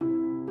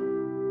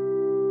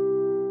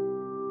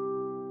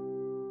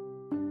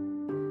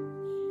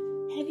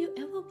Have you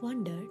ever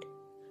wondered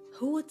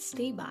who would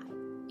stay by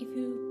if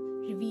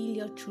you reveal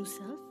your true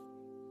self?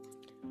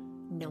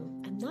 No,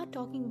 I'm not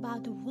talking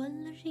about the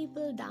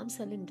vulnerable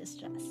damsel in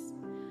distress,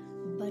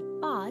 but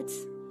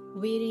parts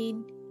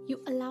wherein you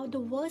allow the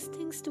worst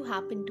things to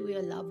happen to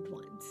your loved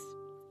ones.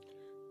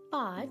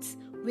 Parts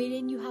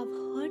wherein you have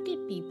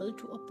hurted people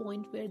to a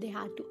point where they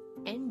had to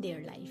end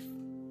their life.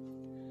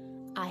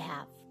 I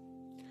have,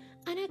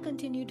 and I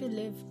continue to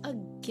live a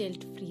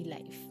guilt free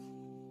life.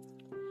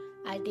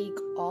 I take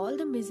all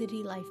the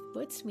misery life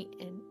puts me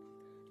in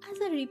as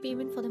a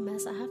repayment for the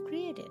mess I have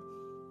created.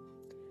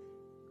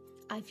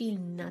 I feel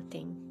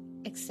nothing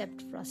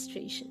except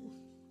frustration.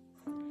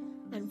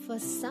 And for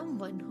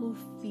someone who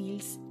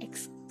feels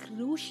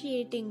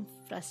excruciating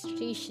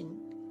frustration,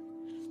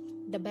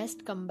 the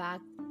best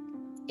comeback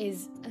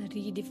is a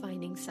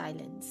redefining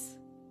silence.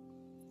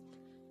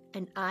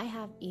 And I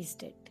have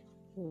eased it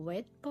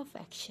with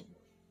perfection.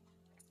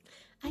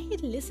 I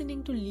hate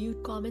listening to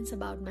lewd comments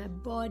about my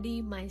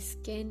body, my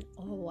skin,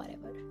 or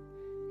whatever.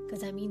 Because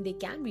they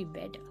can be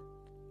better.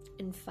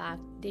 In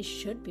fact, they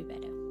should be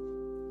better.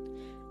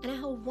 And I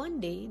hope one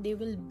day they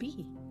will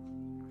be,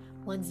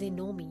 once they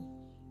know me,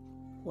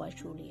 who I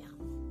truly am.